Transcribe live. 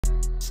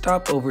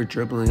Stop over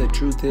dribbling. The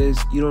truth is,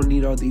 you don't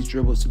need all these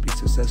dribbles to be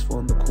successful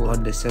on the court.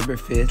 On December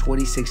 5th,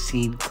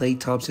 2016, KLAY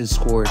Thompson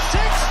scored 60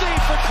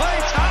 for KLAY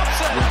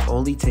Thompson! with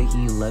only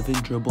taking 11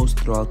 dribbles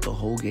throughout the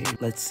whole game.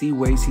 Let's see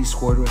ways he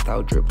scored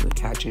without dribbling.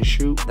 Catch and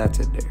shoot, that's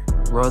in there.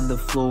 Run the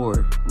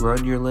floor,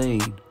 run your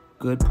lane.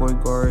 Good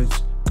point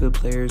guards, good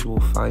players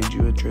will find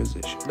you in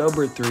transition.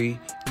 Number 3,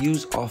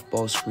 use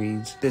off-ball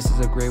screens. This is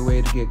a great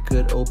way to get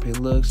good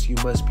open looks. You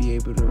must be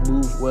able to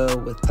move well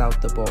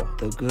without the ball.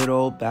 The good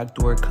old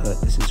backdoor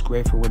cut. This is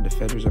great for when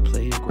defenders are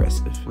playing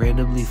aggressive.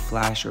 Randomly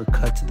flash or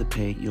cut to the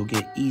paint. You'll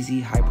get easy,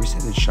 high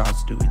percentage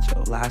shots doing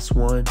so. Last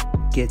one,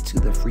 get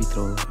to the free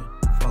throw line.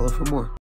 Follow for more.